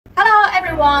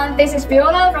everyone, this is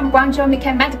Viola from Guangzhou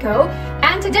MeCan Medical,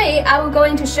 and today I will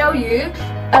going to show you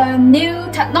a new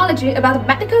technology about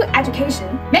medical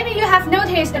education. Maybe you have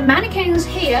noticed the mannequins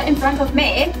here in front of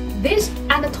me. This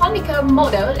anatomical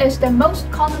model is the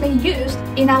most commonly used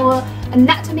in our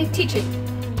anatomy teaching,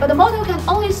 but the model can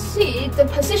only see the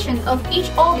position of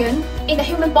each organ in the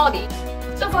human body.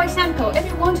 So for example, if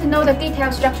you want to know the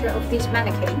detailed structure of this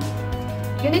mannequin,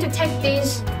 you need to take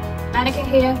this mannequin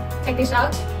here, take this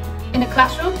out in the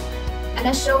classroom, and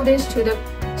then show this to the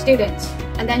students.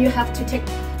 And then you have to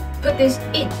put this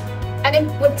in, and it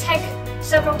would take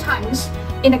several times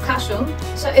in the classroom,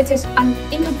 so it is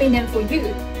inconvenient for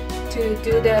you to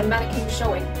do the mannequin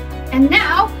showing. And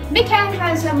now, MeCan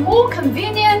has a more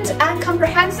convenient and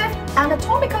comprehensive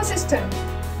anatomical system,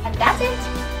 and that's it.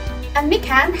 And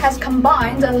MeCan has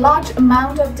combined a large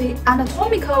amount of the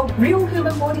anatomical real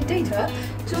human body data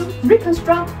to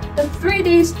reconstruct the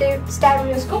 3D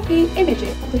stereoscopy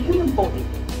images of the human body.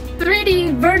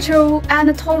 3D virtual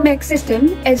anatomic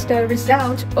system is the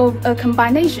result of a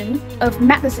combination of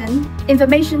medicine,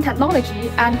 information technology,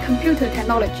 and computer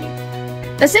technology.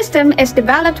 The system is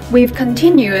developed with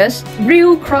continuous,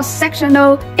 real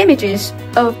cross-sectional images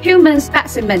of human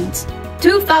specimens,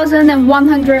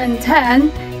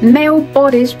 2,110 male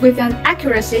bodies with an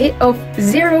accuracy of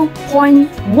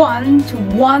 0.1 to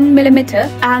 1 millimeter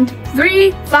and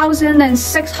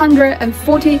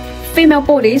 3,640 female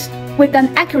bodies with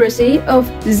an accuracy of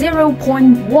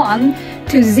 0.1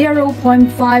 to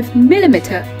 0.5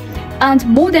 millimeter and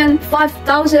more than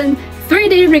 5,000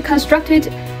 3D reconstructed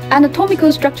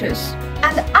anatomical structures.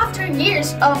 And after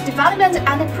years of development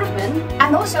and improvement,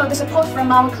 and also the support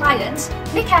from our clients,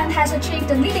 MeCan has achieved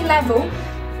the leading level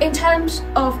in terms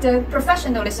of the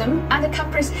professionalism and the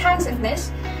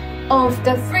comprehensiveness of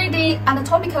the 3D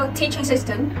anatomical teaching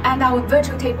system and our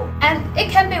virtual table. And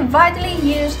it can be widely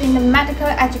used in the medical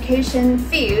education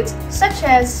fields, such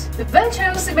as the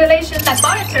virtual simulation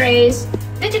laboratories,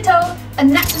 digital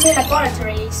anatomy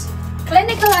laboratories,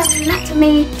 clinical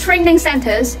anatomy training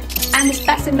centers, and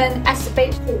specimen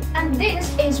exhibition. And this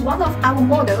is one of our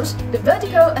models, the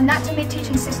vertical anatomy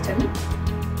teaching system.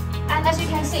 And as you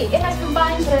can see, it has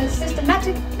combined the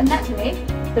systematic anatomy,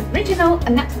 the regional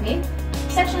anatomy,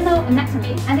 sectional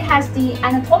anatomy, and it has the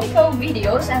anatomical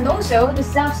videos and also the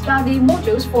self-study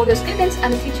modules for the students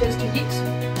and the teachers to use.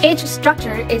 Each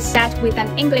structure is set with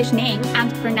an English name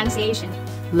and pronunciation.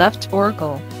 Left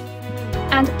oracle.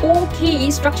 And all key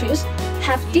structures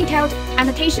have detailed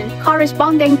annotation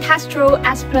corresponding textual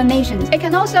explanations. It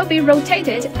can also be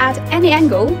rotated at any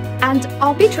angle and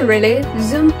arbitrarily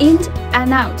zoom in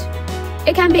and out.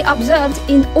 It can be observed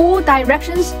in all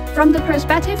directions from the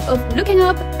perspective of looking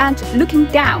up and looking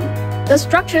down. The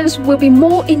structures will be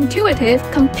more intuitive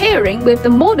comparing with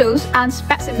the models and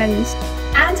specimens.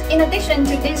 And in addition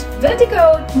to this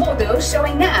vertical model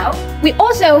showing now, we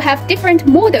also have different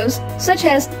models such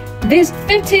as this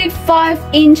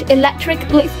 55-inch electric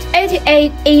lift,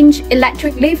 88-inch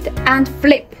electric lift, and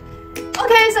flip.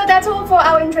 Okay, so that's all for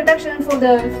our introduction for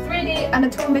the 3D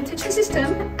anatomy teaching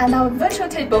system and our virtual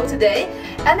table today.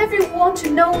 And if you want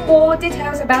to know more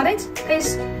details about it,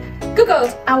 please Google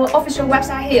our official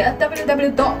website here,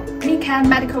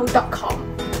 www.mecanmedical.com.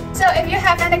 So if you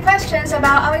have any questions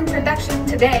about our introduction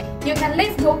today, you can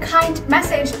leave your kind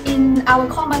message in our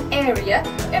comment area.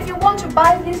 If you want to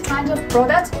buy this kind of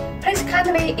product, please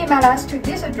kindly email us to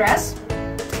this address,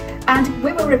 and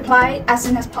we will reply as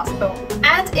soon as possible.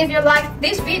 And if you like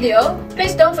this video,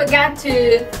 please don't forget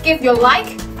to give your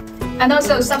like and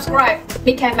also subscribe to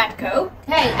MeCan Medical.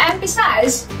 Hey, and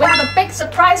besides, we have a big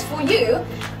surprise for you.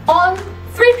 On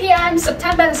 3 p.m.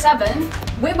 September 7th,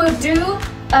 we will do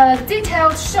a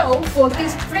detailed show for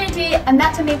this 3D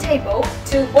anatomy table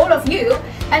to all of you,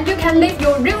 and you can leave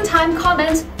your real-time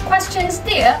comments, questions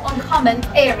there on comment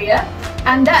area,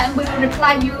 and then we will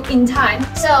reply you in time.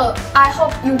 So I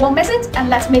hope you won't miss it, and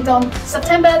let's meet on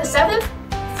September the 7th,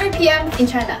 3 p.m. in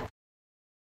China.